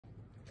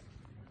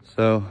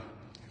So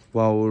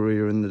while we were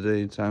here in the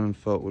daytime, I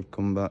thought we'd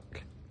come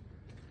back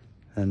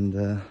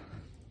and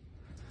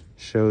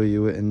show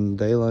you it in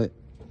daylight.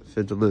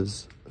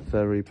 Fiddlers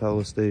Ferry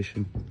power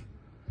station.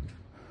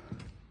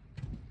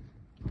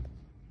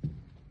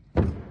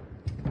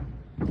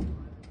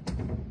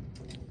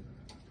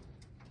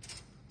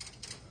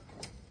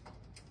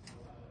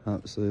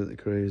 Absolutely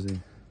crazy.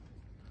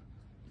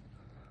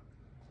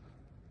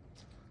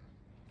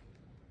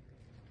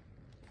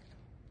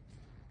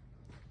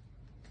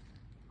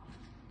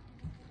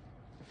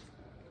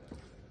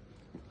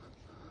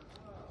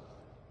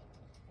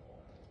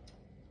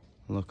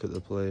 Look at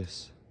the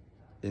place.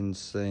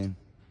 Insane.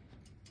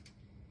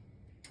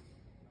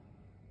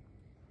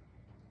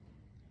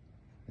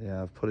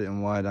 Yeah, I've put it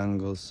in wide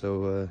angles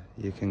so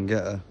you can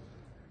get a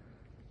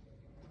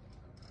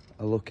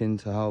look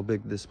into how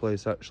big this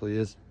place actually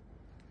is.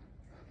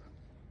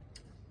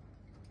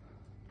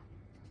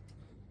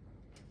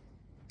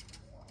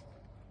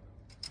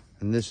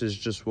 And this is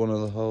just one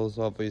of the holes.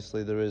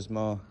 Obviously there is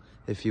more.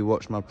 If you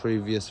watch my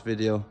previous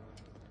video,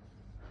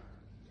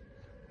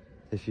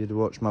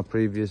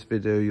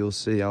 you'll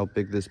see how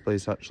big this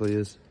place actually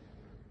is.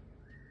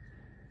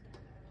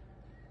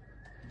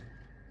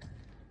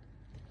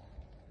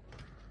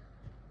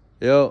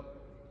 Yo.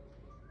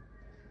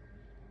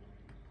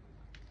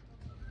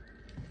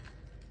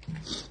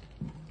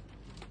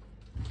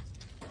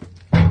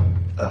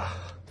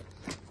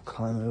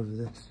 Climb over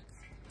this.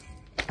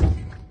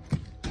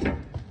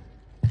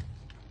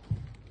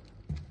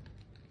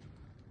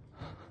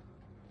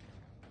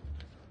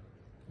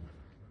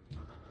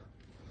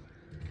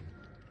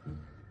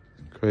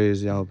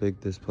 Crazy how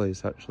big this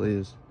place actually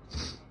is.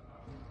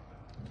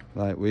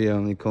 Like, we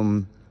only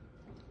come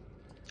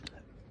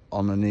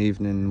on an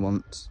evening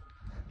once,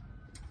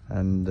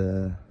 and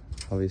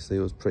obviously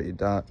it was pretty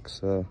dark,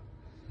 so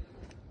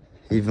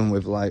even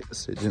with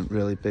lights it didn't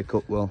really pick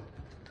up well.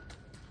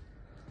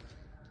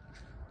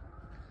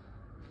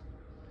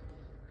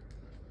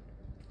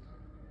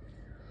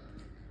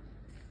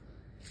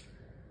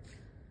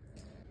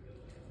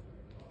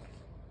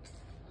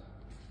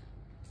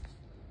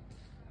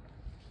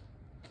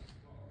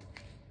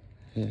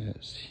 Yeah,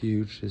 it's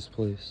huge, this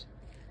place.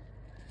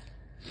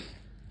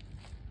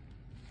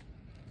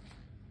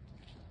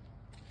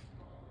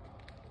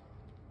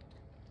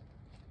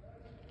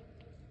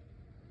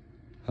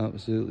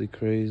 Absolutely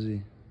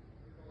crazy.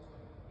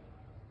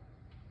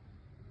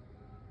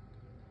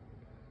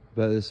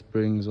 Bet this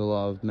brings a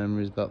lot of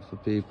memories back for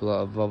people that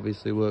have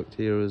obviously worked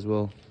here as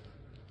well.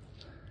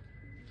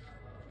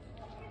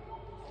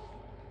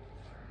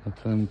 Look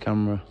at them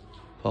camera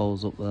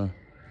poles up there.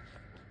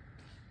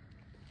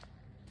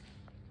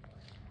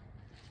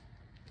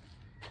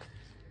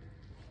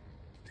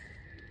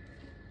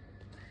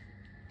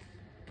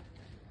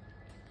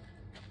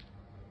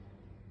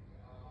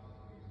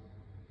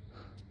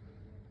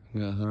 We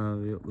got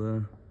Harvey up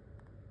there,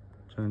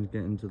 trying to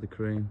get into the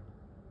crane.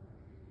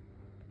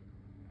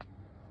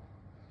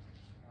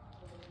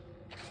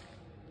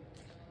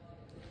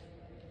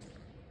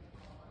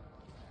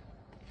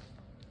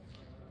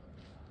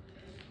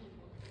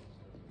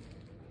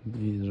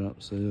 These are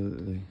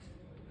absolutely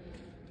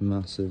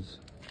massive.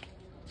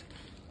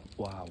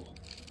 Wow.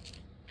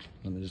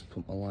 Let me just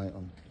put my light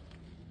on.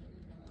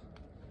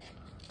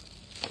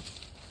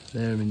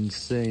 They're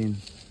insane.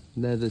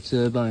 They're the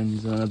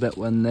turbines, and I bet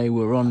when they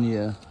were on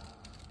here,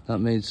 that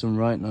made some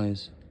right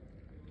noise.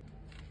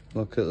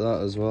 Look at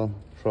that as well.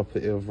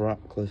 Property of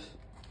Ratcliffe.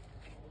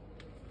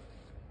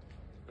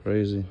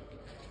 Crazy.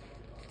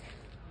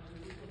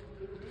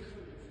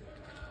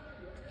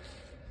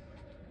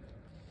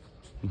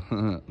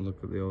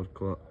 Look at the old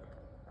clock.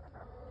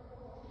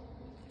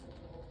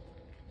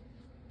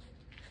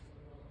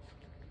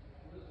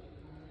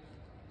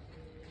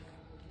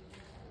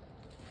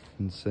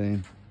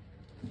 Insane.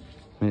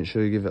 Make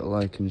sure you give it a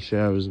like and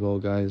share as well,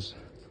 guys.